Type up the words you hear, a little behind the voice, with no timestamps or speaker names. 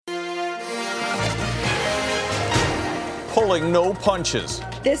pulling no punches.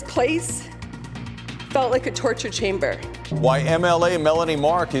 This place felt like a torture chamber. Why MLA Melanie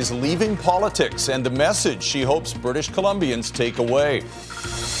Mark is leaving politics and the message she hopes British Columbians take away.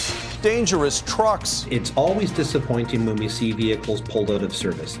 Dangerous trucks. It's always disappointing when we see vehicles pulled out of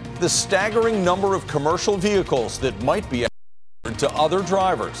service. The staggering number of commercial vehicles that might be offered to other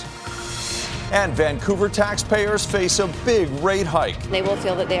drivers. And Vancouver taxpayers face a big rate hike. They will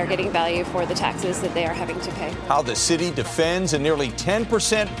feel that they are getting value for the taxes that they are having to pay. How the city defends a nearly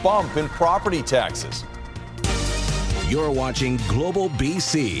 10% bump in property taxes. You're watching Global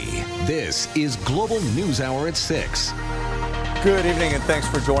BC. This is Global News Hour at 6. Good evening and thanks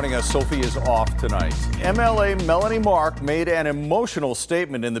for joining us. Sophie is off tonight. MLA Melanie Mark made an emotional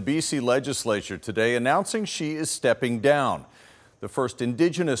statement in the BC legislature today announcing she is stepping down. The first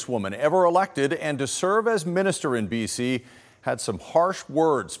Indigenous woman ever elected and to serve as minister in BC had some harsh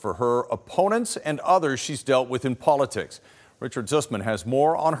words for her opponents and others she's dealt with in politics. Richard Zussman has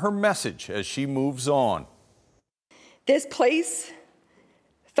more on her message as she moves on. This place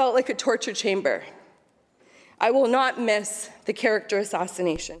felt like a torture chamber. I will not miss the character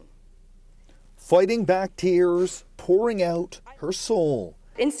assassination. Fighting back tears, pouring out her soul.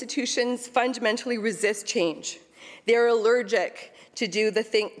 Institutions fundamentally resist change. They are allergic to do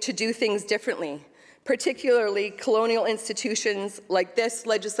things differently, particularly colonial institutions like this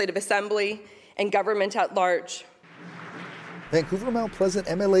Legislative Assembly and government at large. Vancouver Mount Pleasant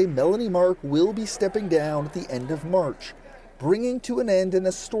MLA Melanie Mark will be stepping down at the end of March, bringing to an end an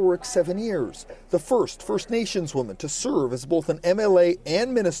historic 7 years, the first First Nations woman to serve as both an MLA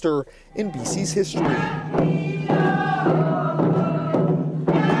and minister in BC's history.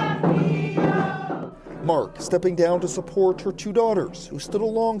 Mark stepping down to support her two daughters, who stood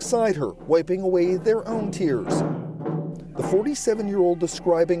alongside her, wiping away their own tears. The 47-year-old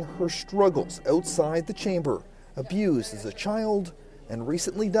describing her struggles outside the chamber, abused as a child and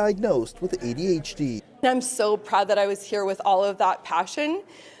recently diagnosed with ADHD. I'm so proud that I was here with all of that passion,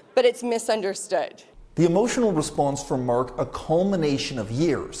 but it's misunderstood. The emotional response from Mark, a culmination of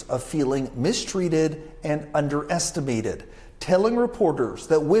years of feeling mistreated and underestimated, telling reporters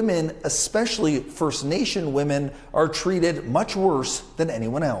that women, especially First Nation women, are treated much worse than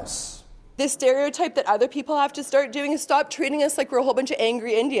anyone else. This stereotype that other people have to start doing is stop treating us like we're a whole bunch of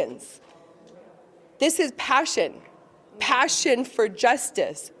angry Indians. This is passion. Passion for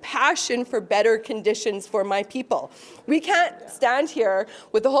justice, passion for better conditions for my people. We can't stand here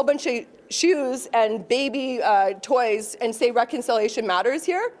with a whole bunch of shoes and baby toys and say reconciliation matters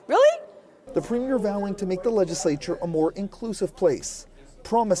here? Really? The Premier vowing to make the legislature a more inclusive place,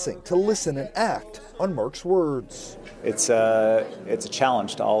 promising to listen and act on Mark's words. It's a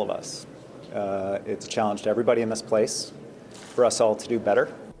challenge to all of us. It's a challenge to everybody in this place, for us all to do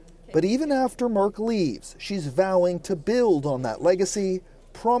better. But even after Mark leaves, she's vowing to build on that legacy,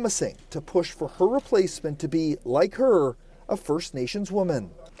 promising to push for her replacement to be, like her, a First Nations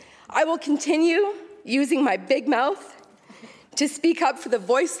woman. I will continue using my big mouth to speak up for the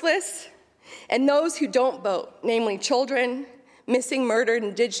voiceless and those who don't vote, namely children, missing, murdered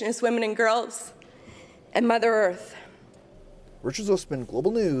Indigenous women and girls, and Mother Earth. Richard Zussman,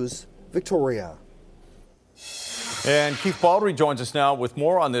 Global News, Victoria. And Keith Baldry joins us now with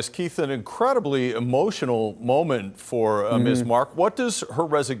more on this. Keith, an incredibly emotional moment for Ms. Mark. What does her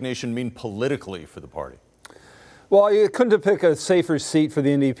resignation mean politically for the party? Well, you couldn't have picked a safer seat for the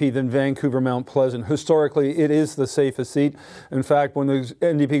NDP than Vancouver Mount Pleasant. Historically, it is the safest seat. In fact, when the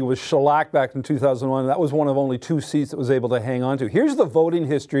NDP was shellacked back in 2001, that was one of only two seats that was able to hang on to. Here's the voting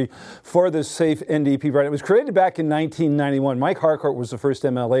history for this safe NDP right. It was created back in 1991. Mike Harcourt was the first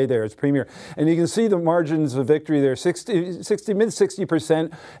MLA there as premier. And you can see the margins of victory there,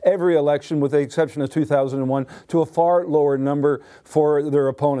 mid-60% every election, with the exception of 2001, to a far lower number for their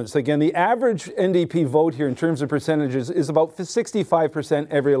opponents. Again, the average NDP vote here in terms of percentages is about 65%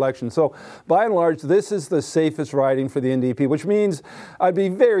 every election. So by and large, this is the safest riding for the NDP, which means I'd be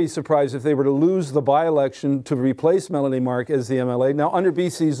very surprised if they were to lose the by-election to replace Melanie Mark as the MLA. Now, under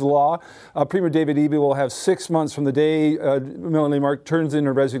BC's law, Premier David Eby will have 6 months from the day Melanie Mark turns in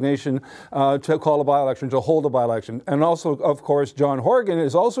her resignation to call a by-election, to hold a by-election. And also, of course, John Horgan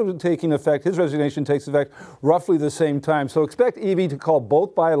is also taking effect. His resignation takes effect roughly the same time. So expect Eby to call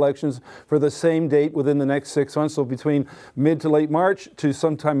both by-elections for the same date within the next 6 months. So between mid to late March to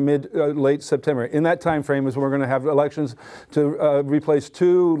sometime late September. In that time frame is when we're going to have elections to replace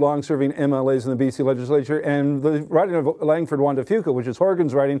two long-serving MLAs in the BC legislature. And the riding of Langford-Juan Fuca, which is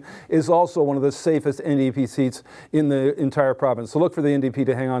Horgan's riding, is also one of the safest NDP seats in the entire province. So look for the NDP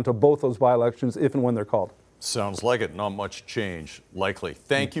to hang on to both those by-elections if and when they're called. Sounds like it. Not much change, likely.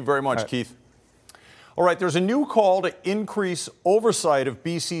 Thank you very much, Keith. All right, there's a new call to increase oversight of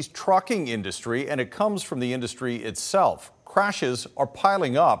BC's trucking industry, and it comes from the industry itself. Crashes are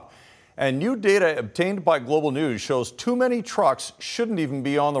piling up, and new data obtained by Global News shows too many trucks shouldn't even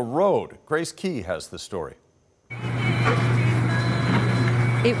be on the road. Grace Key has the story.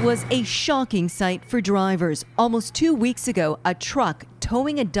 It was a shocking sight for drivers. Almost 2 weeks ago, a truck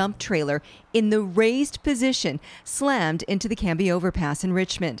towing a dump trailer in the raised position slammed into the Cambie overpass in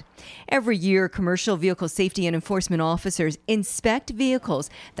Richmond. Every year, commercial vehicle safety and enforcement officers inspect vehicles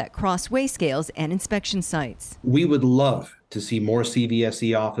that cross weigh scales and inspection sites. We would love to see more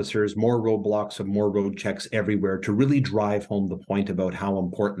CVSE officers, more roadblocks, and more road checks everywhere to really drive home the point about how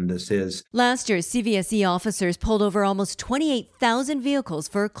important this is. Last year, CVSE officers pulled over almost 28,000 vehicles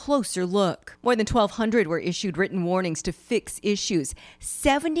for a closer look. More than 1,200 were issued written warnings to fix issues.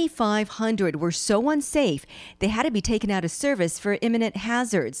 7,500 were so unsafe they had to be taken out of service for imminent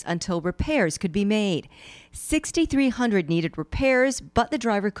hazards until repairs could be made. 6,300 needed repairs, but the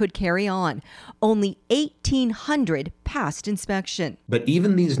driver could carry on. Only 1,800 passed inspection. But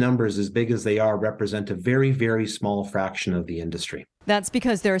even these numbers, as big as they are, represent a very, very small fraction of the industry. That's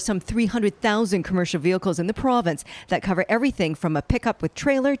because there are some 300,000 commercial vehicles in the province that cover everything from a pickup with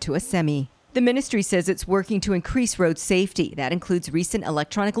trailer to a semi. The ministry says it's working to increase road safety. That includes recent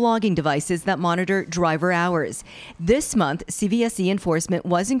electronic logging devices that monitor driver hours. This month, CVSE enforcement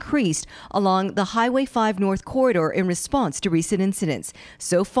was increased along the Highway 5 North corridor in response to recent incidents.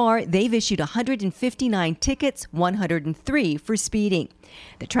 So far, they've issued 159 tickets, 103 for speeding.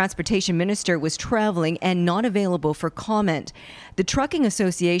 The transportation minister was traveling and not available for comment. The Trucking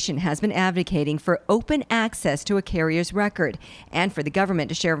Association has been advocating for open access to a carrier's record and for the government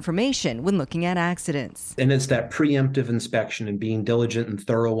to share information when looking at accidents. And it's that preemptive inspection and being diligent and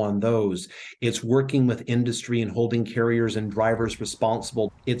thorough on those. It's working with industry and holding carriers and drivers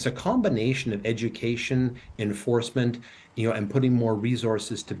responsible. It's a combination of education, enforcement, and putting more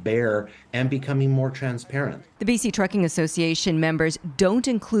resources to bear and becoming more transparent. The BC Trucking Association members don't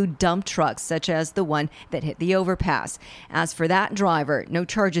include dump trucks such as the one that hit the overpass. As for that driver, no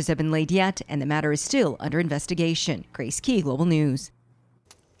charges have been laid yet and the matter is still under investigation. Grace Key, Global News.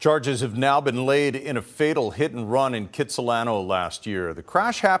 Charges have now been laid in a fatal hit and run in Kitsilano last year. The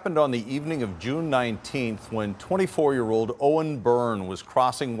crash happened on the evening of June 19th when 24-year-old Owen Byrne was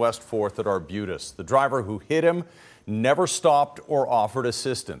crossing West 4th at Arbutus. The driver who hit him never stopped or offered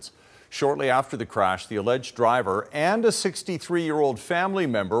assistance. Shortly after the crash, the alleged driver and a 63-year-old family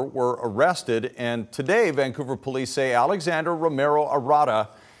member were arrested, and today Vancouver police say Alexander Romero Arata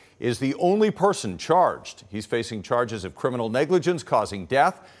is the only person charged. He's facing charges of criminal negligence causing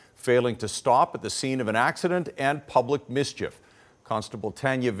death, failing to stop at the scene of an accident, and public mischief. Constable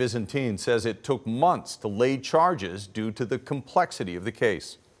Tanya Vizentine says it took months to lay charges due to the complexity of the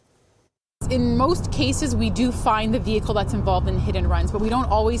case. In most cases, we do find the vehicle that's involved in hit and runs, but we don't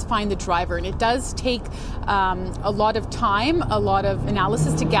always find the driver. And it does take a lot of time, a lot of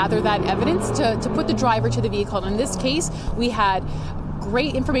analysis to gather that evidence to put the driver to the vehicle. And in this case, we had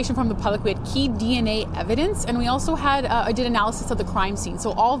great information from the public. We had key DNA evidence, and we also had did analysis of the crime scene.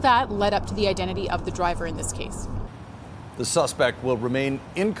 So all that led up to the identity of the driver in this case. The suspect will remain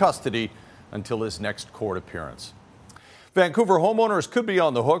in custody until his next court appearance. Vancouver homeowners could be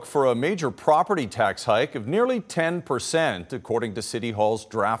on the hook for a major property tax hike of nearly 10%, according to City Hall's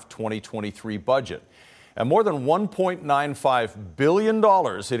draft 2023 budget. At more than $1.95 billion,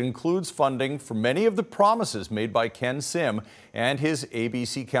 it includes funding for many of the promises made by Ken Sim and his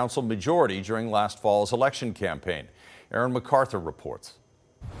ABC Council majority during last fall's election campaign. Aaron MacArthur reports.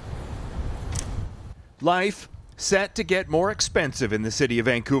 Life set to get more expensive in the city of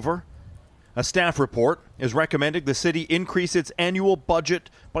Vancouver. A staff report is recommending the city increase its annual budget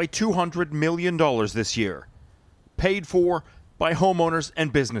by $200 million this year, paid for by homeowners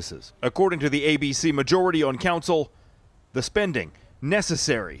and businesses. According to the ABC majority on council, the spending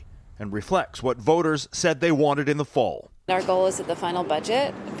necessary and reflects what voters said they wanted in the fall. Our goal is that the final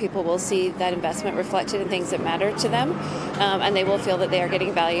budget, people will see that investment reflected in things that matter to them, and they will feel that they are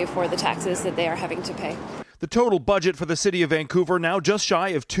getting value for the taxes that they are having to pay. The total budget for the city of Vancouver now just shy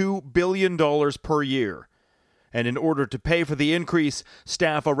of $2 billion per year. And in order to pay for the increase,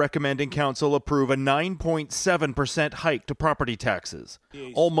 staff are recommending council approve a 9.7% hike to property taxes,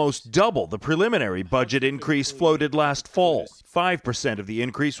 almost double the preliminary budget increase floated last fall. 5% of the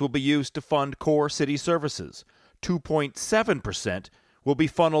increase will be used to fund core city services. 2.7% will be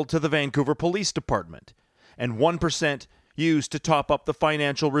funneled to the Vancouver Police Department, and 1% used to top up the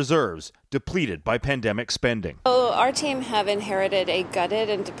financial reserves depleted by pandemic spending. So our team have inherited a gutted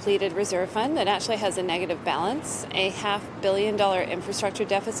and depleted reserve fund that actually has a negative balance, a $500 million infrastructure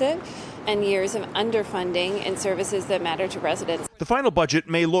deficit, and years of underfunding in services that matter to residents. The final budget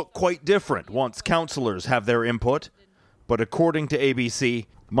may look quite different once councillors have their input, but according to ABC,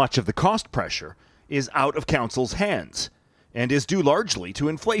 much of the cost pressure is out of council's hands and is due largely to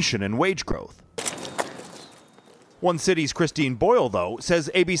inflation and wage growth. One City's Christine Boyle, though, says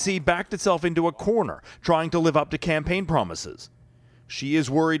ABC backed itself into a corner trying to live up to campaign promises. She is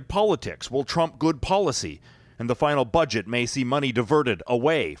worried politics will trump good policy, and the final budget may see money diverted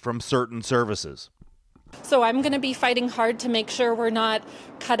away from certain services. So I'm going to be fighting hard to make sure we're not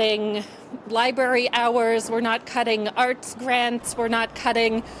cutting library hours, we're not cutting arts grants, we're not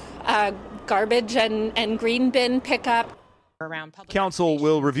cutting garbage and green bin pickup. Council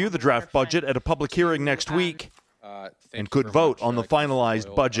will review the draft budget at a public hearing next week and could vote on the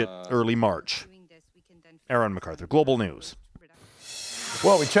finalized budget early March. Aaron MacArthur, Global News.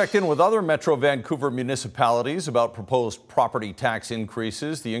 Well, we checked in with other Metro Vancouver municipalities about proposed property tax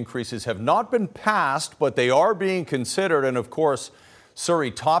increases. The increases have not been passed, but they are being considered. And of course, Surrey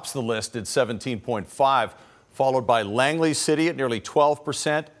tops the list at 17.5, followed by Langley City at nearly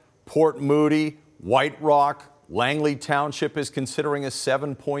 12%, Port Moody, White Rock, Langley Township is considering a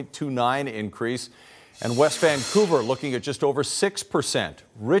 7.29 increase, and West Vancouver looking at just over 6%.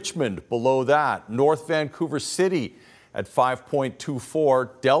 Richmond below that, North Vancouver City at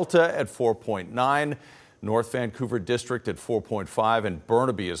 5.24, Delta at 4.9, North Vancouver District at 4.5, and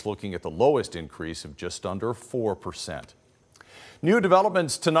Burnaby is looking at the lowest increase of just under 4%. New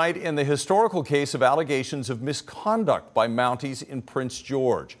developments tonight in the historical case of allegations of misconduct by Mounties in Prince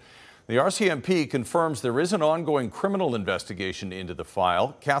George. The RCMP confirms there is an ongoing criminal investigation into the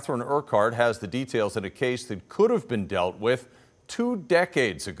file. Catherine Urquhart has the details in a case that could have been dealt with 2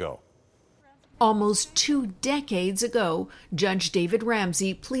 decades ago. Almost 2 decades ago, Judge David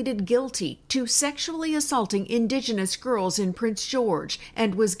Ramsey pleaded guilty to sexually assaulting Indigenous girls in Prince George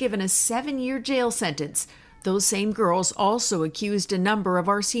and was given a 7-year jail sentence. Those same girls also accused a number of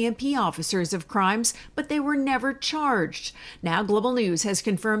RCMP officers of crimes, but they were never charged. Now Global News has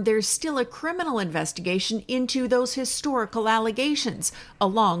confirmed there's still a criminal investigation into those historical allegations,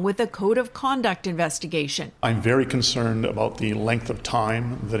 along with a code of conduct investigation. I'm very concerned about the length of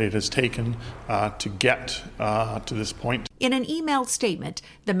time that it has taken to get to this point. In an emailed statement,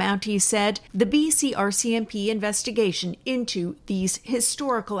 the Mounties said the BC RCMP investigation into these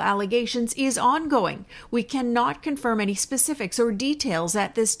historical allegations is ongoing. We cannot confirm any specifics or details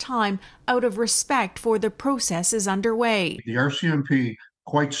at this time out of respect for the processes underway. The RCMP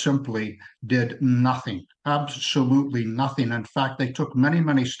quite simply did nothing, absolutely nothing. In fact, they took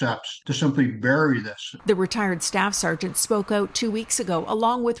many steps to simply bury this. The retired staff sergeant spoke out 2 weeks ago,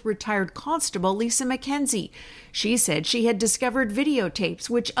 along with retired constable Lisa McKenzie. She said she had discovered videotapes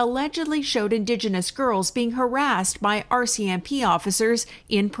which allegedly showed Indigenous girls being harassed by RCMP officers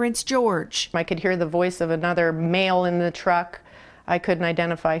in Prince George. I could hear the voice of another male in the truck. I couldn't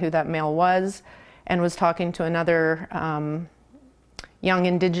identify who that male was, and was talking to another young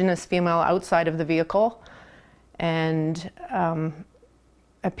Indigenous female outside of the vehicle, and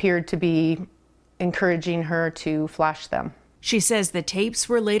appeared to be encouraging her to flash them. She says the tapes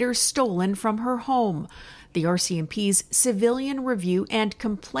were later stolen from her home. The RCMP's Civilian Review and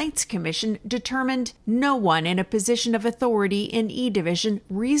Complaints Commission determined no one in a position of authority in E Division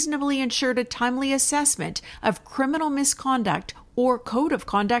reasonably ensured a timely assessment of criminal misconduct or code of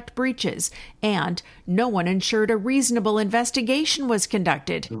conduct breaches, and no one ensured a reasonable investigation was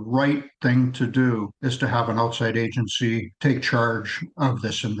conducted. The right thing to do is to have an outside agency take charge of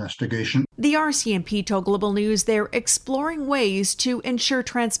this investigation. The RCMP told Global News they're exploring ways to ensure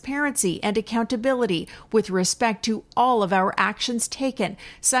transparency and accountability with respect to all of our actions taken,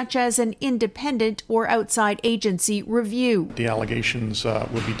 such as an independent or outside agency review. The allegations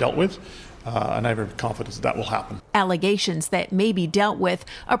will be dealt with. And I have confidence that will happen. Allegations that may be dealt with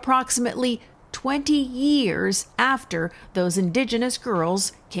approximately 20 years after those Indigenous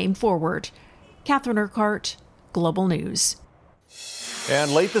girls came forward. Catherine Urquhart, Global News.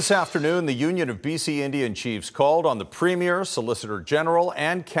 And late this afternoon, the Union of BC Indian Chiefs called on the Premier, Solicitor General,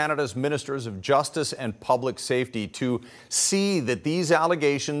 and Canada's Ministers of Justice and Public Safety to see that these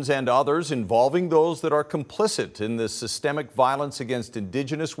allegations and others involving those that are complicit in this systemic violence against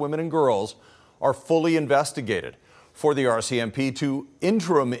Indigenous women and girls are fully investigated. For the RCMP to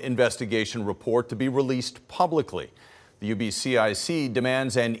interim investigation report to be released publicly. The UBCIC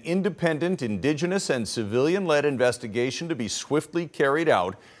demands an independent Indigenous and civilian-led investigation to be swiftly carried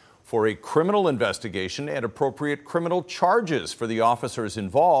out for a criminal investigation and appropriate criminal charges for the officers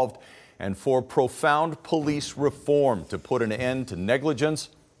involved, and for profound police reform to put an end to negligence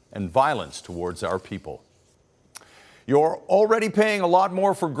and violence towards our people. You're already paying a lot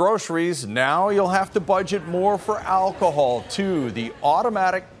more for groceries. Now you'll have to budget more for alcohol, too. The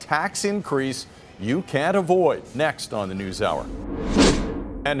automatic tax increase you can't avoid. Next on the NewsHour.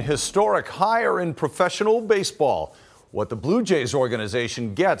 An historic hire in professional baseball. What the Blue Jays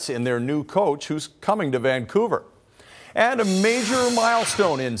organization gets in their new coach who's coming to Vancouver. And a major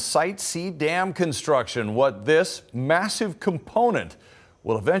milestone in Site C dam construction. What this massive component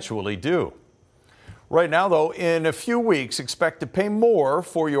will eventually do. Right now, though, in a few weeks, expect to pay more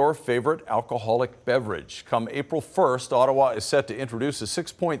for your favorite alcoholic beverage. Come April 1st, Ottawa is set to introduce a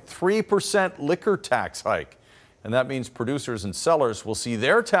 6.3% liquor tax hike. And that means producers and sellers will see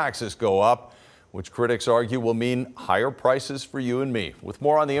their taxes go up, which critics argue will mean higher prices for you and me. With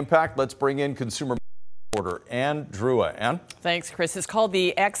more on the impact, let's bring in consumer reporter Anne Drua. Anne? Thanks, Chris. It's called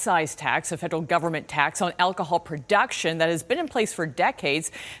the excise tax, a federal government tax on alcohol production that has been in place for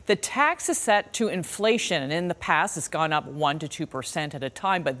decades. The tax is set to inflation, and in the past, it's gone up 1% to 2% at a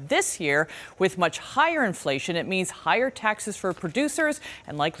time. But this year, with much higher inflation, it means higher taxes for producers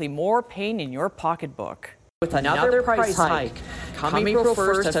and likely more pain in your pocketbook. With another price hike. Coming April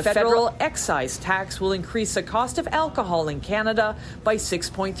 1st, a federal excise tax will increase the cost of alcohol in Canada by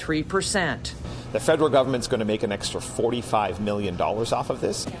 6.3%. The federal government's going to make an extra $45 million off of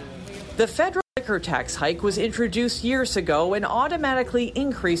this. The federal liquor tax hike was introduced years ago and automatically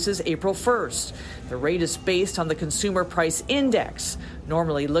increases April 1st. The rate is based on the Consumer Price Index.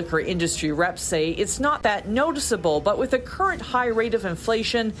 Normally, liquor industry reps say it's not that noticeable, but with the current high rate of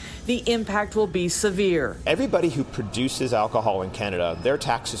inflation, the impact will be severe. Everybody who produces alcohol in Canada, their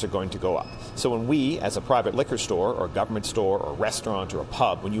taxes are going to go up. So when we, as a private liquor store or government store or restaurant or a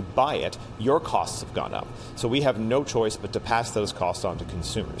pub, when you buy it, your costs have gone up. So we have no choice but to pass those costs on to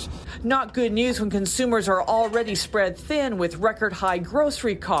consumers. Not good news when consumers are already spread thin with record high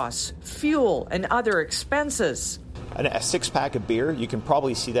grocery costs, fuel, and other expenses. A six-pack of beer, you can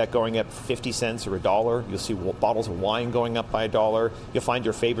probably see that going up 50 cents or $1. You'll see bottles of wine going up by $1. You'll find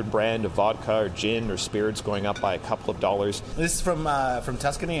your favorite brand of vodka or gin or spirits going up by a couple of dollars. This is from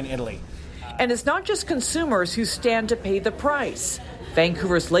Tuscany in Italy. And it's not just consumers who stand to pay the price.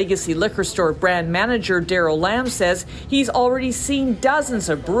 Vancouver's Legacy Liquor Store brand manager Daryl Lamb says he's already seen dozens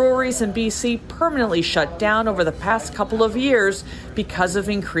of breweries in BC permanently shut down over the past couple of years because of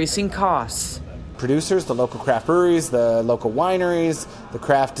increasing costs. Producers, the local craft breweries, the local wineries, the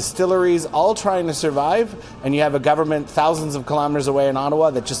craft distilleries, all trying to survive, and you have a government thousands of kilometers away in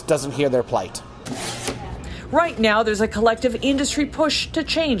Ottawa that just doesn't hear their plight. Right now, there's a collective industry push to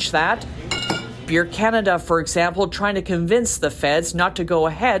change that. Beer Canada, for example, trying to convince the feds not to go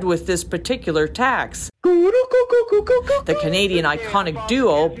ahead with this particular tax. The Canadian iconic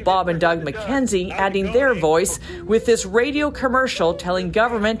duo, Bob and Doug McKenzie, adding their voice with this radio commercial telling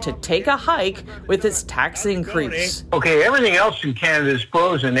government to take a hike with its tax increase. Okay, everything else in Canada is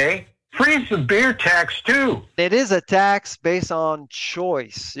frozen, eh? Freeze the beer tax, too. It is a tax based on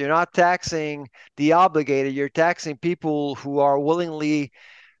choice. You're not taxing the obligated. You're taxing people who are willingly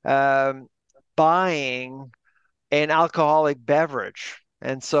buying an alcoholic beverage.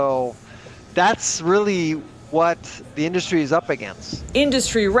 And so that's really what the industry is up against.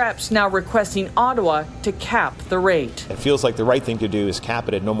 Industry reps now requesting Ottawa to cap the rate. It feels like the right thing to do is cap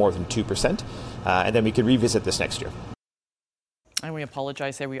it at no more than 2%, and then we could revisit this next year. And we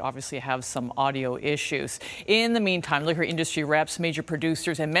apologize there. We obviously have some audio issues. In the meantime, liquor industry reps, major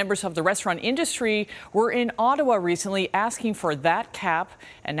producers, and members of the restaurant industry were in Ottawa recently asking for that cap.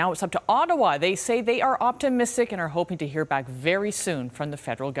 And now it's up to Ottawa. They say they are optimistic and are hoping to hear back very soon from the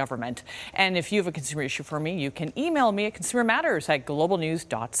federal government. And if you have a consumer issue for me, you can email me at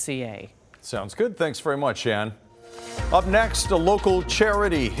consumermatters@globalnews.ca. Sounds good. Thanks very much, Ann. Up next, a local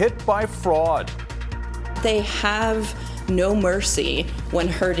charity hit by fraud. They have no mercy when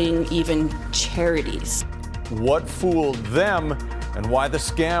hurting even charities. What fooled them and why the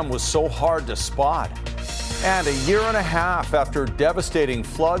scam was so hard to spot. And a year and a half after devastating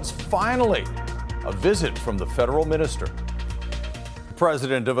floods, finally, a visit from the federal minister. The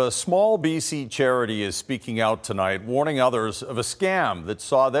president of a small BC charity is speaking out tonight, warning others of a scam that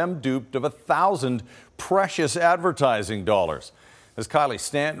saw them duped of 1,000 precious advertising dollars. As Kylie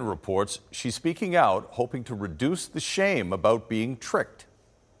Stanton reports, she's speaking out, hoping to reduce the shame about being tricked.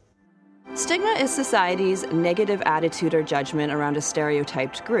 Stigma is society's negative attitude or judgment around a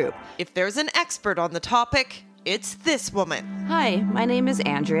stereotyped group. If there's an expert on the topic, it's this woman. Hi, my name is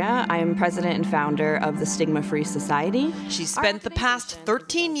Andrea. I'm president and founder of the Stigma Free Society. She spent the past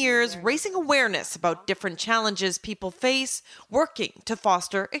 13 years raising awareness about different challenges people face, working to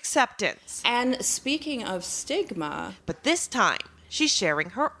foster acceptance. And speaking of stigma, but this time, she's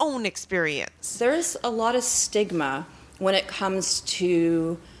sharing her own experience. There's a lot of stigma when it comes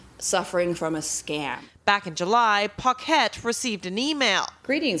to suffering from a scam. Back in July, Paquette received an email.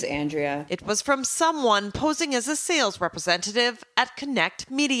 Greetings, Andrea. It was from someone posing as a sales representative at Connect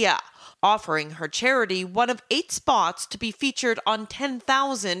Media, offering her charity one of 8 spots to be featured on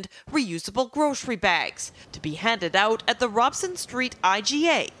 10,000 reusable grocery bags to be handed out at the Robson Street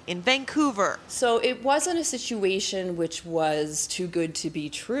IGA in Vancouver. So it wasn't a situation which was too good to be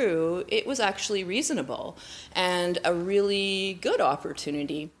true. It was actually reasonable and a really good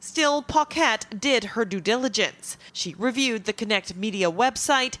opportunity. Still, Paquette did her due diligence. She reviewed the Connect Media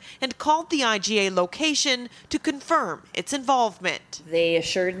website and called the IGA location to confirm its involvement. They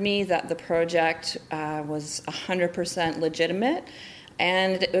assured me that the project was 100% legitimate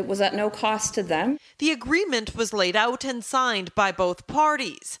and it was at no cost to them. The agreement was laid out and signed by both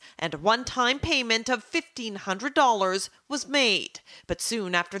parties, and a one-time payment of $1,500 was made. But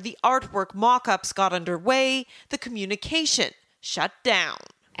soon after the artwork mock-ups got underway, the communication shut down.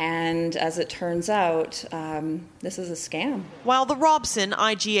 And as it turns out, this is a scam. While the Robson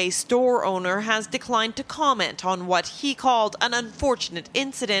IGA store owner has declined to comment on what he called an unfortunate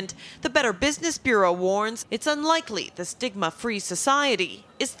incident, the Better Business Bureau warns it's unlikely the Stigma Free Society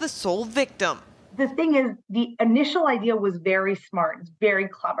is the sole victim. The thing is, the initial idea was very smart. It's very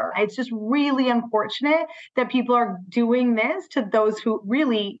clever. It's just really unfortunate that people are doing this to those who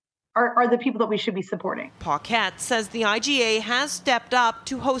really are the people that we should be supporting. Paquette says the IGA has stepped up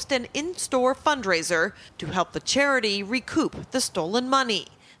to host an in-store fundraiser to help the charity recoup the stolen money.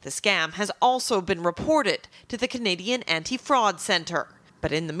 The scam has also been reported to the Canadian Anti-Fraud Centre.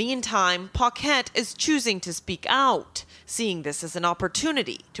 But in the meantime, Paquette is choosing to speak out, seeing this as an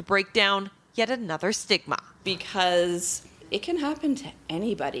opportunity to break down yet another stigma. Because it can happen to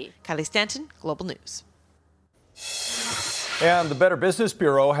anybody. Kylie Stanton, Global News. And the Better Business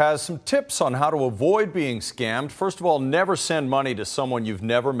Bureau has some tips on how to avoid being scammed. First of all, never send money to someone you've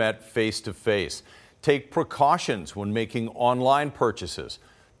never met face to face. Take precautions when making online purchases.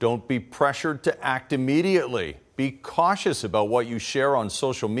 Don't be pressured to act immediately. Be cautious about what you share on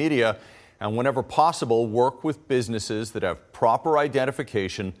social media. And whenever possible, work with businesses that have proper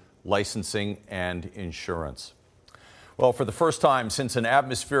identification, licensing, and insurance. Well, for the first time since an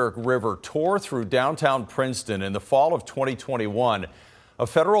atmospheric river tore through downtown Princeton in the fall of 2021, a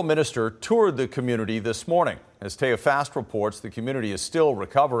federal minister toured the community this morning. As Taya Fast reports, the community is still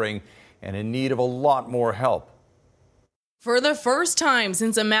recovering and in need of a lot more help. For the first time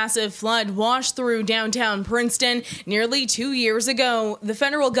since a massive flood washed through downtown Princeton nearly 2 years ago, the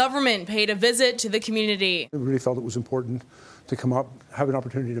federal government paid a visit to the community. I really felt it was important to come up, have an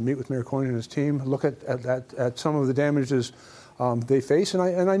opportunity to meet with Mayor Coyne and his team, look at some of the damages they face,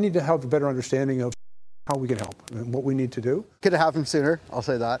 and I need to have a better understanding of how we can help and what we need to do. Could have happened sooner, I'll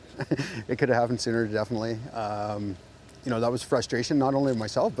say that. It could have happened sooner, definitely. That was frustration, not only of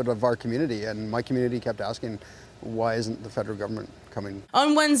myself, but of our community, and my community kept asking, why isn't the federal government coming?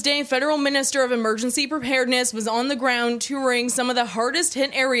 On Wednesday, Federal Minister of Emergency Preparedness was on the ground touring some of the hardest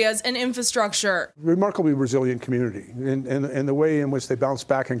hit areas and infrastructure. Remarkably resilient community, and the way in which they bounce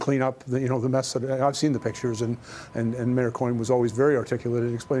back and clean up the mess that I've seen the pictures, and Mayor Coyne was always very articulate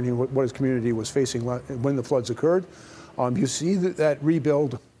in explaining what his community was facing when the floods occurred. You see that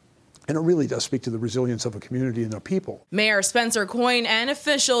rebuild. And it really does speak to the resilience of a community and their people. Mayor Spencer Coyne and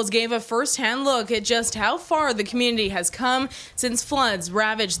officials gave a first-hand look at just how far the community has come since floods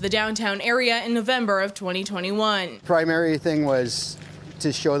ravaged the downtown area in November of 2021. Primary thing was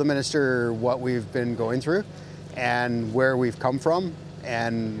to show the minister what we've been going through and where we've come from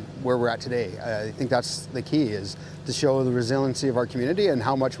and where we're at today. I think that's the key, is to show the resiliency of our community and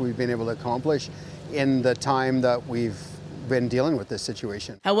how much we've been able to accomplish in the time that we've been dealing with this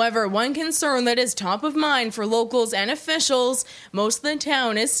situation. However, one concern that is top of mind for locals and officials, most of the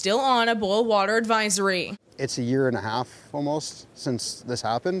town is still on a boil water advisory. It's a year and a half almost since this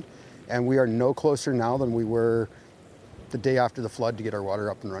happened, and we are no closer now than we were the day after the flood to get our water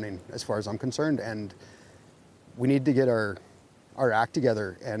up and running, as far as I'm concerned. And we need to get our act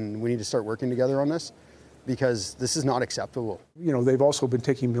together, and we need to start working together on this. because this is not acceptable. You know, they've also been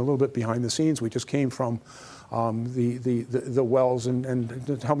taking me a little bit behind the scenes. We just came from the wells and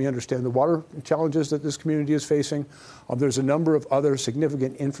to help me understand the water challenges that this community is facing. There's a number of other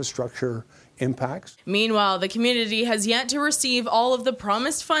significant infrastructure impacts. Meanwhile, the community has yet to receive all of the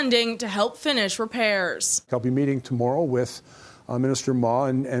promised funding to help finish repairs. I'll be meeting tomorrow with Minister Ma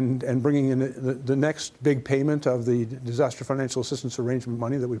and bringing in the next big payment of the disaster financial assistance arrangement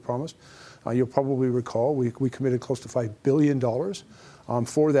money that we promised. You'll probably recall we committed close to $5 billion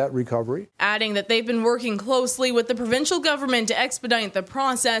for that recovery. Adding that they've been working closely with the provincial government to expedite the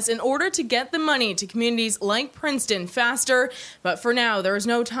process in order to get the money to communities like Princeton faster. But for now, there is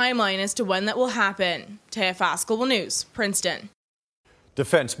no timeline as to when that will happen. TFS Global News, Princeton.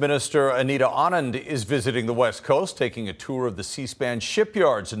 Defense Minister Anita Anand is visiting the West Coast, taking a tour of the Seaspan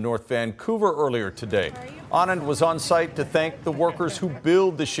shipyards in North Vancouver earlier today. Anand was on site to thank the workers who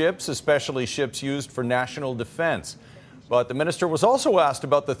build the ships, especially ships used for national defense. But the minister was also asked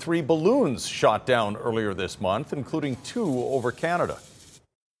about the 3 balloons shot down earlier this month, including 2 over Canada.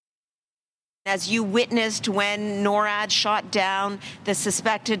 As you witnessed when NORAD shot down the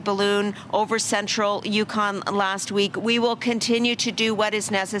suspected balloon over central Yukon last week, we will continue to do what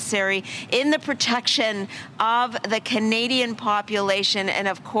is necessary in the protection of the Canadian population and,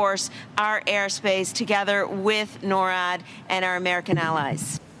 of course, our airspace together with NORAD and our American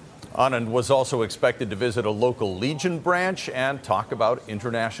allies. Anand was also expected to visit a local Legion branch and talk about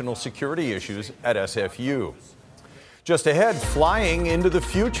international security issues at SFU. Just ahead, flying into the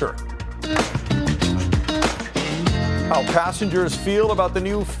future. How passengers feel about the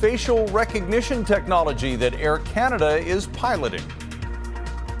new facial recognition technology that Air Canada is piloting.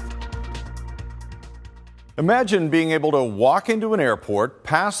 Imagine being able to walk into an airport,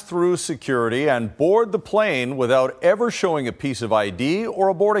 pass through security, and board the plane without ever showing a piece of ID or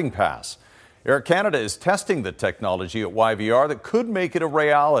a boarding pass. Air Canada is testing the technology at YVR that could make it a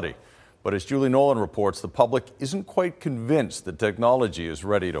reality. But as Julie Nolan reports, the public isn't quite convinced the technology is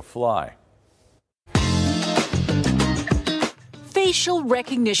ready to fly. Facial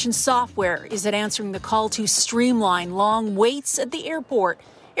recognition software is it answering the call to streamline long waits at the airport.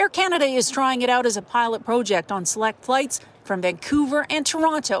 Air Canada is trying it out as a pilot project on select flights from Vancouver and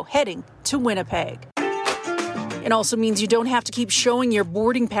Toronto heading to Winnipeg. It also means you don't have to keep showing your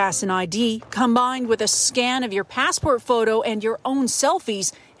boarding pass and ID, combined with a scan of your passport photo and your own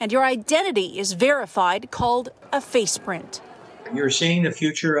selfies, and your identity is verified, called a face print. You're seeing the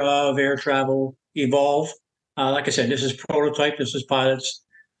future of air travel evolve. Like I said, this is prototype, this is pilots.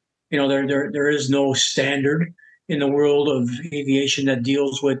 You know, there is no standard in the world of aviation that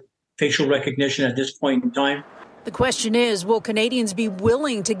deals with facial recognition at this point in time. The question is, will Canadians be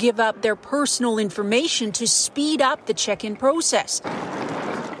willing to give up their personal information to speed up the check-in process?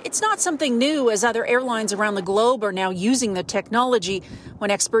 It's not something new, as other airlines around the globe are now using the technology. One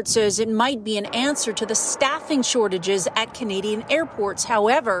expert says it might be an answer to the staffing shortages at Canadian airports.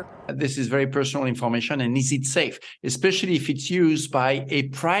 However, this is very personal information, and is it safe, especially if it's used by a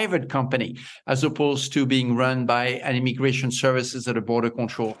private company as opposed to being run by an immigration services or a border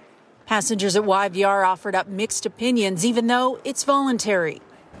control? Passengers at YVR offered up mixed opinions, even though it's voluntary.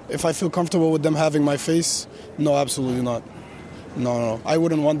 If I feel comfortable with them having my face, no, absolutely not. No. I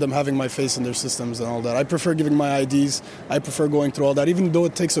wouldn't want them having my face in their systems and all that. I prefer giving my IDs. I prefer going through all that, even though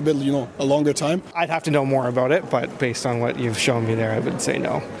it takes a bit, a longer time. I'd have to know more about it, but based on what you've shown me there, I would say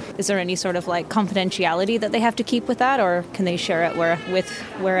no. Is there any sort of confidentiality that they have to keep with that, or can they share it with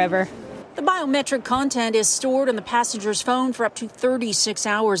wherever? The biometric content is stored on the passenger's phone for up to 36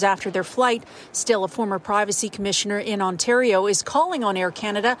 hours after their flight. Still, a former privacy commissioner in Ontario is calling on Air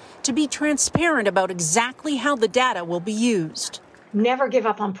Canada to be transparent about exactly how the data will be used. Never give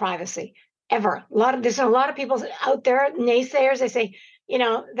up on privacy, ever. There's a lot of people out there, naysayers, they say,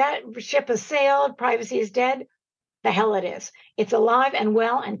 that ship has sailed, privacy is dead. The hell it is. It's alive and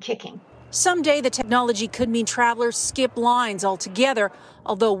well and kicking. Someday the technology could mean travelers skip lines altogether,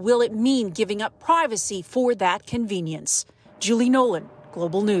 although will it mean giving up privacy for that convenience? Julie Nolan,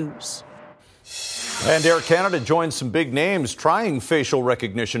 Global News. And Air Canada joins some big names trying facial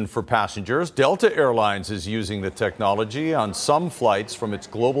recognition for passengers. Delta Airlines is using the technology on some flights from its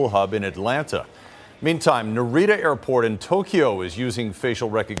global hub in Atlanta. Meantime, Narita Airport in Tokyo is using facial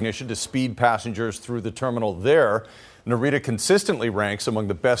recognition to speed passengers through the terminal there. Narita consistently ranks among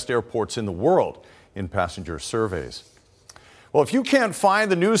the best airports in the world in passenger surveys. Well, if you can't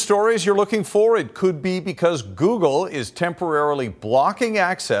find the news stories you're looking for, it could be because Google is temporarily blocking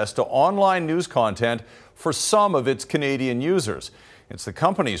access to online news content for some of its Canadian users. It's the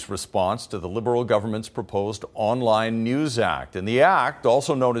company's response to the Liberal government's proposed Online News Act. And the act,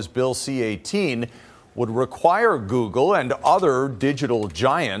 also known as Bill C-18, would require Google and other digital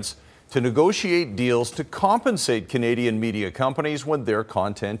giants to negotiate deals to compensate Canadian media companies when their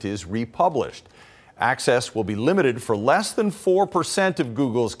content is republished. Access will be limited for less than 4% of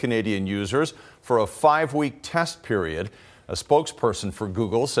Google's Canadian users for a 5-week test period. A spokesperson for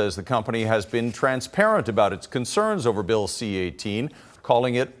Google says the company has been transparent about its concerns over Bill C-18,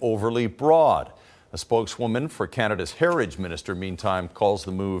 calling it overly broad. A spokeswoman for Canada's Heritage Minister, meantime, calls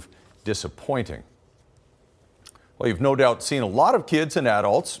the move disappointing. Well, you've no doubt seen a lot of kids and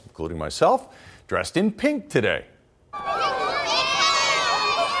adults, including myself, dressed in pink today.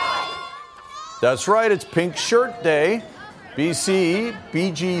 That's right, it's Pink Shirt Day. BGCBC,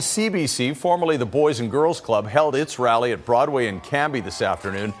 formerly the Boys and Girls Club, held its rally at Broadway and Cambie this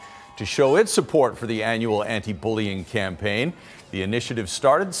afternoon to show its support for the annual anti-bullying campaign. The initiative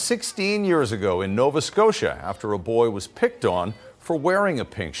started 16 years ago in Nova Scotia after a boy was picked on for wearing a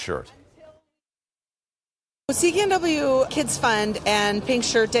pink shirt. CKNW Kids Fund and Pink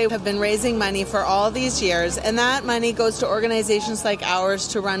Shirt Day have been raising money for all these years, and that money goes to organizations like ours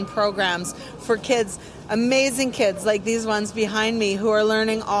to run programs for kids, amazing kids like these ones behind me, who are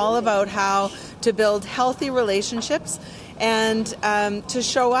learning all about how to build healthy relationships and to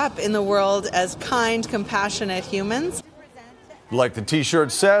show up in the world as kind, compassionate humans. Like the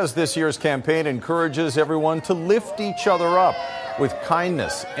T-shirt says, this year's campaign encourages everyone to lift each other up with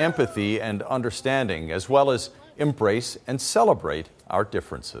kindness, empathy, and understanding, as well as embrace and celebrate our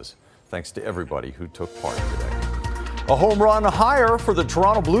differences. Thanks to everybody who took part today. A home run hire for the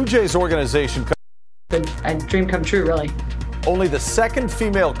Toronto Blue Jays organization. A dream come true, really. Only the second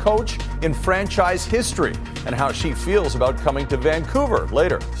female coach in franchise history, and how she feels about coming to Vancouver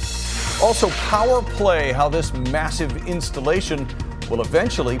later. Also, power play, how this massive installation will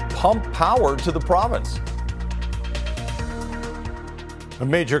eventually pump power to the province. A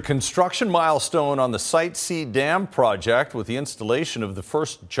major construction milestone on the Site C Dam project with the installation of the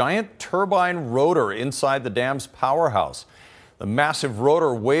first giant turbine rotor inside the dam's powerhouse. The massive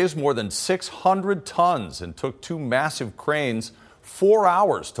rotor weighs more than 600 tons and took 2 massive cranes 4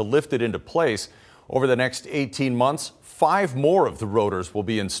 hours to lift it into place. Over the next 18 months, 5 more of the rotors will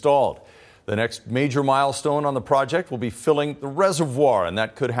be installed. The next major milestone on the project will be filling the reservoir, and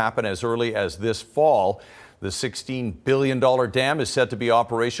that could happen as early as this fall. The $16 billion dam is set to be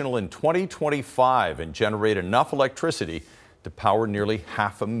operational in 2025 and generate enough electricity to power nearly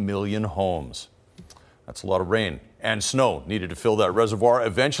 500,000 homes. That's a lot of rain and snow needed to fill that reservoir.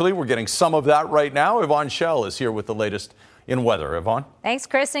 Eventually, we're getting some of that right now. Yvonne Schell is here with the latest in weather. Yvonne? Thanks,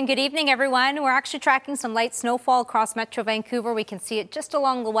 Chris, and good evening, everyone. We're actually tracking some light snowfall across Metro Vancouver. We can see it just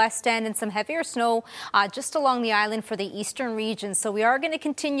along the west end, and some heavier snow just along the island for the eastern region. So we are going to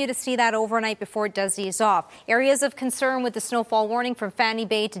continue to see that overnight before it does ease off. Areas of concern with the snowfall warning from Fanny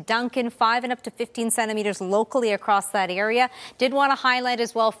Bay to Duncan, 5 and up to 15 centimeters locally across that area. Did want to highlight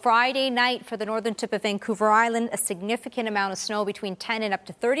as well Friday night for the northern tip of Vancouver Island, a significant amount of snow between 10 and up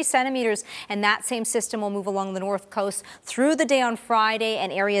to 30 centimeters, and that same system will move along the north coast through the day on Friday,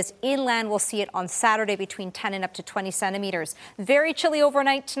 and areas inland will see it on Saturday between 10 and up to 20 centimeters. Very chilly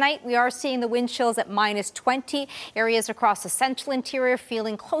overnight tonight. We are seeing the wind chills at minus 20. Areas across the central interior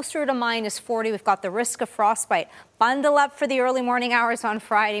feeling closer to minus 40. We've got the risk of frostbite. Bundle up for the early morning hours on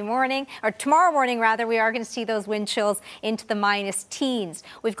Friday morning, or tomorrow morning rather. We are going to see those wind chills into the minus teens.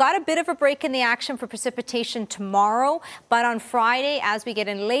 We've got a bit of a break in the action for precipitation tomorrow, but on Friday, as we get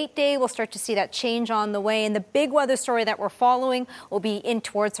in late day, we'll start to see that change on the way. And the big weather story that we're following will be in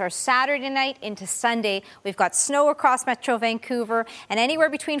towards our Saturday night into Sunday. We've got snow across Metro Vancouver and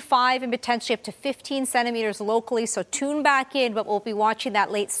anywhere between 5 and potentially up to 15 centimeters locally. So tune back in, but we'll be watching that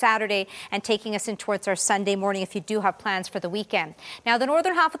late Saturday and taking us in towards our Sunday morning if you do have plans for the weekend. Now, the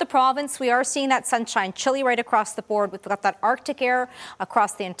northern half of the province, we are seeing that sunshine, chilly right across the board. We've got that Arctic air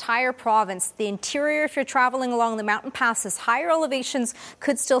across the entire province. The interior, if you're traveling along the mountain passes, higher elevations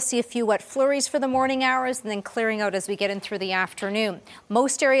could still see a few wet flurries for the morning hours and then clearing out as we get in through the afternoon.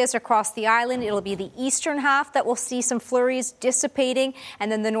 Most areas across the island, it'll be the eastern half that will see some flurries dissipating,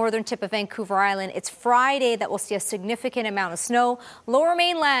 and then the northern tip of Vancouver Island. It's Friday that we'll see a significant amount of snow. Lower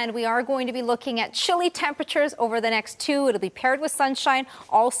mainland, we are going to be looking at chilly temperatures over the next 2. It'll be paired with sunshine,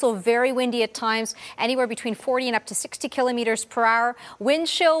 also very windy at times, anywhere between 40 and up to 60 kilometers per hour. Wind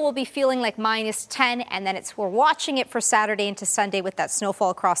chill will be feeling like minus 10, and then we're watching it for Saturday into Sunday with that snowfall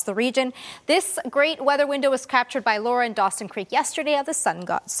across the region. This great weather window was captured by Laura in Dawson Creek yesterday of the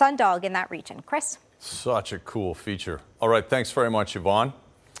Sundog in that region. Chris? Such a cool feature. All right, thanks very much, Yvonne.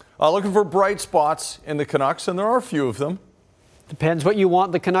 Looking for bright spots in the Canucks, and there are a few of them. Depends what you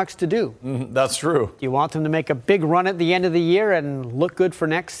want the Canucks to do. That's true. Do you want them to make a big run at the end of the year and look good for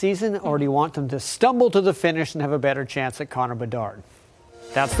next season, or do you want them to stumble to the finish and have a better chance at Connor Bedard?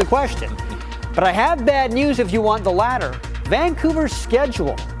 That's the question. But I have bad news if you want the latter. Vancouver's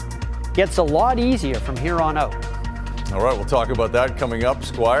schedule gets a lot easier from here on out. All right, we'll talk about that coming up,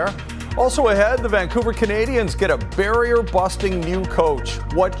 Squire. Also ahead, the Vancouver Canadians get a barrier-busting new coach.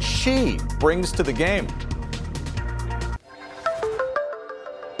 What she brings to the game.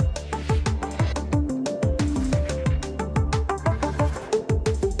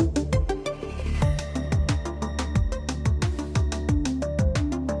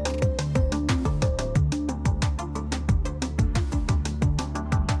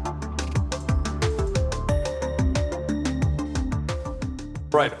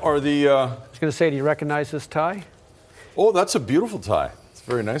 Right. I was going to say, do you recognize this tie? Oh, that's a beautiful tie. It's a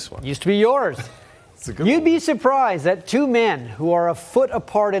very nice one. Used to be yours. It's a good You'd one. be surprised that two men who are a foot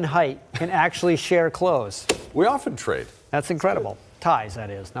apart in height can actually share clothes. We often trade. That's incredible. Ties, that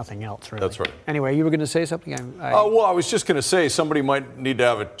is. Nothing else, really. That's right. Anyway, you were going to say something? Well, I was just going to say somebody might need to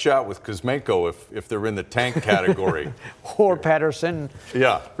have a chat with Kuzmenko if they're in the tank category. Or Pettersson.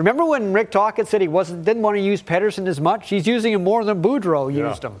 Yeah. Remember when Rick Tocchet said he didn't want to use Pettersson as much? He's using him more than Boudreau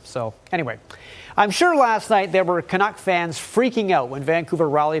used him. So, anyway. I'm sure last night there were Canuck fans freaking out when Vancouver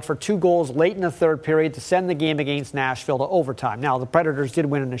rallied for 2 goals late in the third period to send the game against Nashville to overtime. Now, the Predators did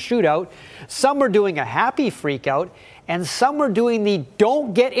win in a shootout. Some were doing a happy freak out, and some were doing the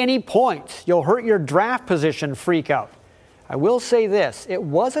don't get any points, you'll hurt your draft position freak out. I will say this, it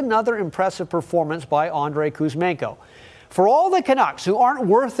was another impressive performance by Andrei Kuzmenko. For all the Canucks who aren't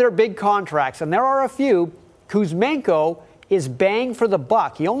worth their big contracts, and there are a few, Kuzmenko is bang for the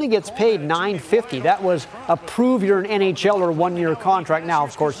buck. He only gets paid $950. That was a prove you're an NHLer 1-year contract. Now,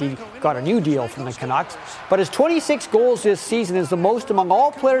 of course, he got a new deal from the Canucks. But his 26 goals this season is the most among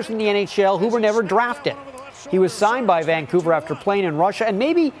all players in the NHL who were never drafted. He was signed by Vancouver after playing in Russia, and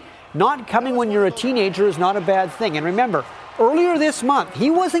maybe not coming when you're a teenager is not a bad thing. And remember, earlier this month,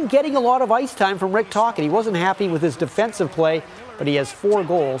 he wasn't getting a lot of ice time from Rick Tocchet. He wasn't happy with his defensive play, but he has 4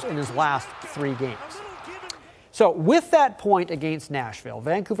 goals in his last 3 games. So with that point against Nashville,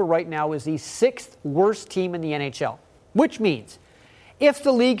 Vancouver right now is the 6th worst team in the NHL, which means if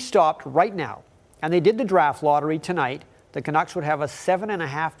the league stopped right now and they did the draft lottery tonight, the Canucks would have a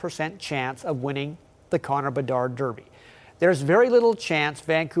 7.5% chance of winning the Connor Bedard Derby. There's very little chance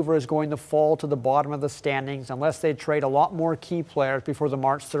Vancouver is going to fall to the bottom of the standings unless they trade a lot more key players before the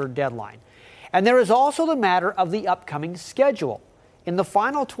March 3rd deadline. And there is also the matter of the upcoming schedule. In the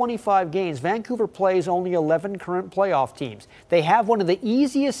final 25 games, Vancouver plays only 11 current playoff teams. They have one of the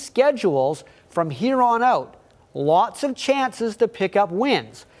easiest schedules from here on out. Lots of chances to pick up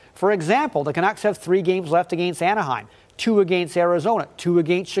wins. For example, the Canucks have 3 games left against Anaheim, 2 against Arizona, 2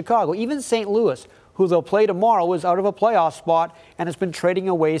 against Chicago. Even St. Louis, who they'll play tomorrow, is out of a playoff spot and has been trading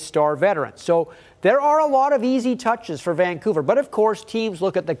away star veterans. So there are a lot of easy touches for Vancouver. But of course, teams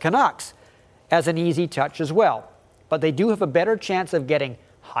look at the Canucks as an easy touch as well. But they do have a better chance of getting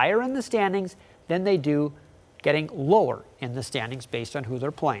higher in the standings than they do getting lower in the standings based on who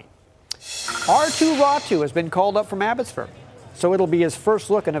they're playing. Arttu Raty has been called up from Abbotsford, so it'll be his first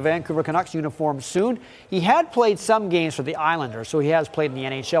look in a Vancouver Canucks uniform soon. He had played some games for the Islanders, so he has played in the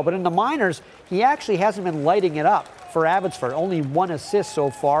NHL, but in the minors, he actually hasn't been lighting it up for Abbotsford. Only 1 assist so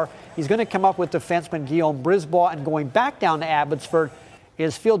far. He's going to come up with defenseman Guillaume Brisebois, and going back down to Abbotsford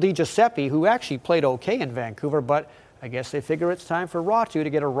is Phil DiGiuseppe, who actually played okay in Vancouver, but I guess they figure it's time for Raty to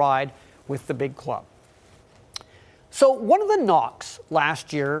get a ride with the big club. So one of the knocks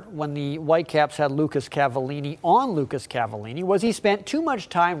last year when the Whitecaps had Lucas Cavallini was he spent too much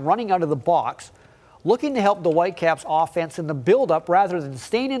time running out of the box, looking to help the Whitecaps offense in the build-up rather than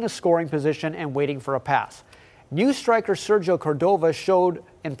staying in a scoring position and waiting for a pass. New striker Sergio Cordova showed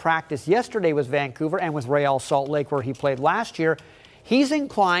in practice yesterday with Vancouver and with Real Salt Lake, where he played last year, he's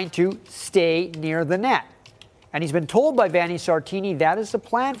inclined to stay near the net. And he's been told by Vanni Sartini that is the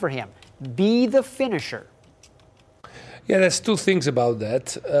plan for him. Be the finisher. Yeah, there's 2 things about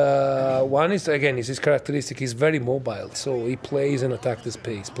that. One is, again, is his characteristic. He's very mobile, so he plays and attacks the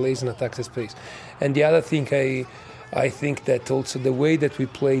space, And the other thing, I think that also the way that we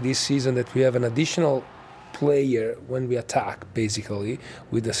play this season, that we have an additional player when we attack, basically,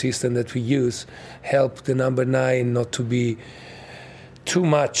 with the system that we use, help the number 9 not to be too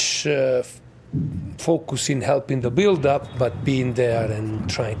much focus in helping the build-up, but being there and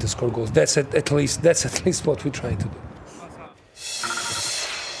trying to score goals. That's at least what we're trying to do.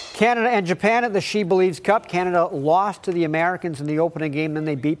 Canada and Japan at the She Believes Cup. Canada lost to the Americans in the opening game, then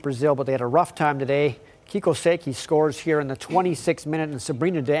they beat Brazil, but they had a rough time today. Kiko Seki scores here in the 26th minute, and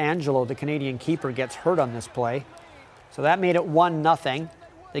Sabrina D'Angelo, the Canadian keeper, gets hurt on this play. So that made it 1-0.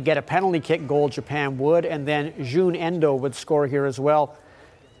 They get a penalty kick goal, Japan would, and then Jun Endo would score here as well.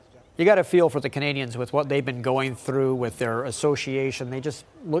 You got to feel for the Canadians with what they've been going through with their association. They just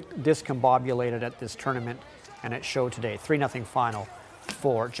look discombobulated at this tournament, and it showed today. 3-0 final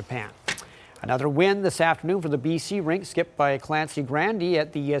for Japan. Another win this afternoon for the BC rink, skipped by Clancy Grandy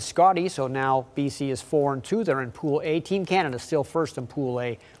at the Scotty. So now BC is 4-2. They're in Pool A. Team Canada still first in Pool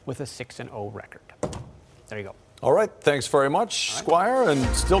A with a 6-0 record. There you go. All right, thanks very much, Squire. And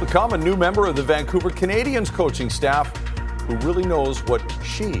still to come, a new member of the Vancouver Canadians coaching staff who really knows what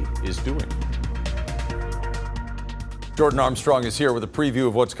she is doing. Jordan Armstrong is here with a preview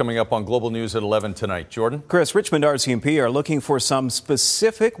of what's coming up on Global News at 11 tonight. Jordan? Chris, Richmond RCMP are looking for some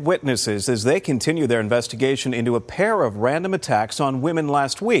specific witnesses as they continue their investigation into a pair of random attacks on women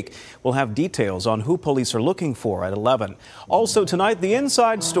last week. We'll have details on who police are looking for at 11. Also tonight, the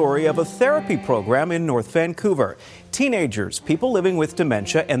inside story of a therapy program in North Vancouver. Teenagers, people living with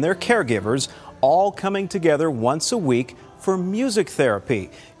dementia, and their caregivers all coming together once a week for music therapy.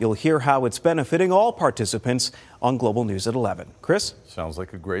 You'll hear how it's benefiting all participants on Global News at 11. Chris? Sounds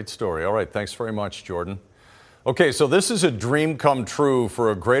like a great story. All right, thanks very much, Jordan. Okay, so this is a dream come true for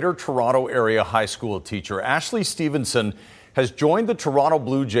a Greater Toronto Area high school teacher. Ashley Stevenson has joined the Toronto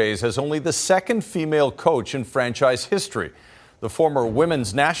Blue Jays as only the second female coach in franchise history. The former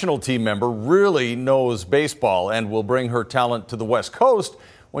women's national team member really knows baseball and will bring her talent to the West Coast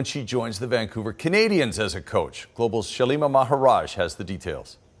when she joins the Vancouver Canadians as a coach. Global's Shalima Maharaj has the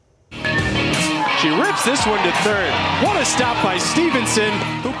details. She rips this one to third. What a stop by Stevenson.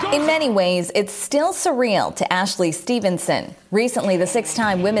 In many ways, it's still surreal to Ashley Stevenson. Recently, the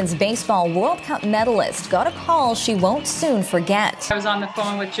six-time Women's Baseball World Cup medalist got a call she won't soon forget. I was on the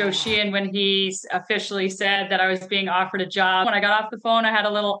phone with Joe Sheehan when he officially said that I was being offered a job. When I got off the phone, I had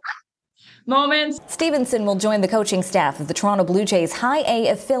a little moments. Stevenson will join the coaching staff of the Toronto Blue Jays High A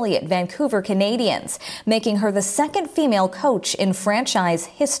affiliate Vancouver Canadians, making her the second female coach in franchise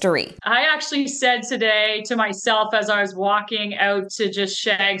history. I actually said today to myself as I was walking out to just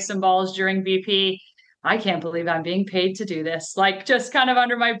shag some balls during BP, I can't believe I'm being paid to do this. Like, just kind of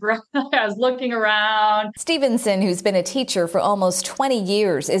under my breath, I was looking around. Stevenson, who's been a teacher for almost 20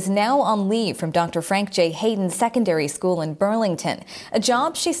 years, is now on leave from Dr. Frank J. Hayden Secondary School in Burlington, a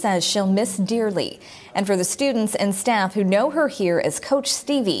job she says she'll miss dearly. And for the students and staff who know her here as Coach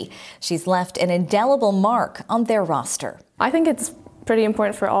Stevie, she's left an indelible mark on their roster. I think it's pretty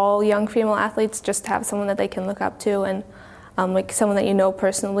important for all young female athletes just to have someone that they can look up to and like someone that you know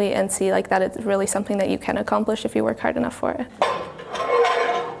personally and see like that it's really something that you can accomplish if you work hard enough for it.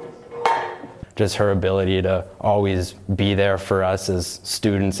 Just her ability to always be there for us as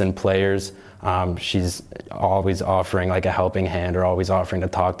students and players. She's always offering like a helping hand or always offering to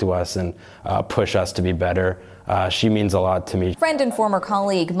talk to us and push us to be better. She means a lot to me. Friend and former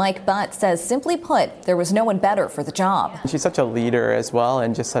colleague Mike Butt says, simply put, there was no one better for the job. She's such a leader as well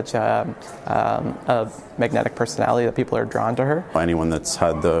and just such a magnetic personality that people are drawn to her. Anyone that's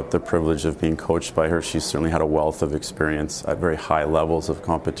had the privilege of being coached by her, she's certainly had a wealth of experience at very high levels of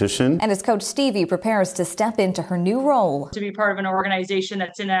competition. And as Coach Stevie prepares to step into her new role. To be part of an organization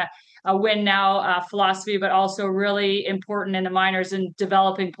that's in a win now philosophy, but also really important in the minors and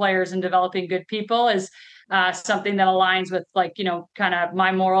developing players and developing good people is something that aligns with kind of my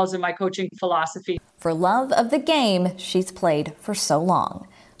morals and my coaching philosophy. For love of the game she's played for so long.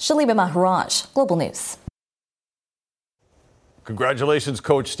 Shalima Maharaj, Global News. Congratulations,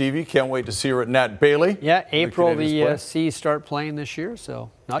 Coach Stevie. Can't wait to see her at Nat Bailey. Yeah, April the Seas start playing this year,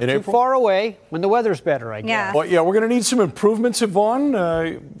 so not too far away when the weather's better, I guess. Yeah. Well, yeah, we're going to need some improvements, Yvonne.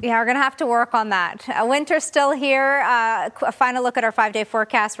 Yeah, we're going to have to work on that. Winter's still here. A final look at our 5-day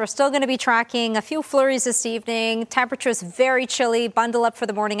forecast. We're still going to be tracking a few flurries this evening. Temperatures very chilly. Bundle up for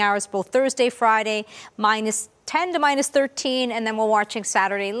the morning hours, both Thursday, Friday, minus 10 to minus 13, and then we're watching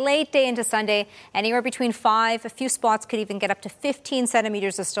Saturday, late day into Sunday, anywhere between 5. A few spots could even get up to 15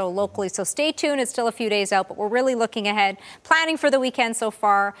 centimeters of snow locally. So stay tuned. It's still a few days out, but we're really looking ahead, planning for the weekend so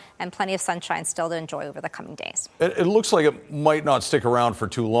far, and plenty of sunshine still to enjoy over the coming days. It looks like it might not stick around for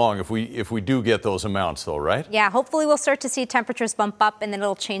too long if we do get those amounts, though, right? Yeah, hopefully we'll start to see temperatures bump up, and then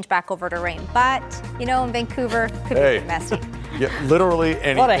it'll change back over to rain. But, in Vancouver, could be a bit messy. Yeah, literally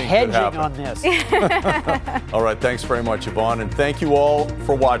anything. A lot of hedging could happen on this. All right, thanks very much, Yvonne, and thank you all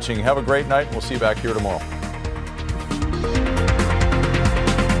for watching. Have a great night. We'll see you back here tomorrow.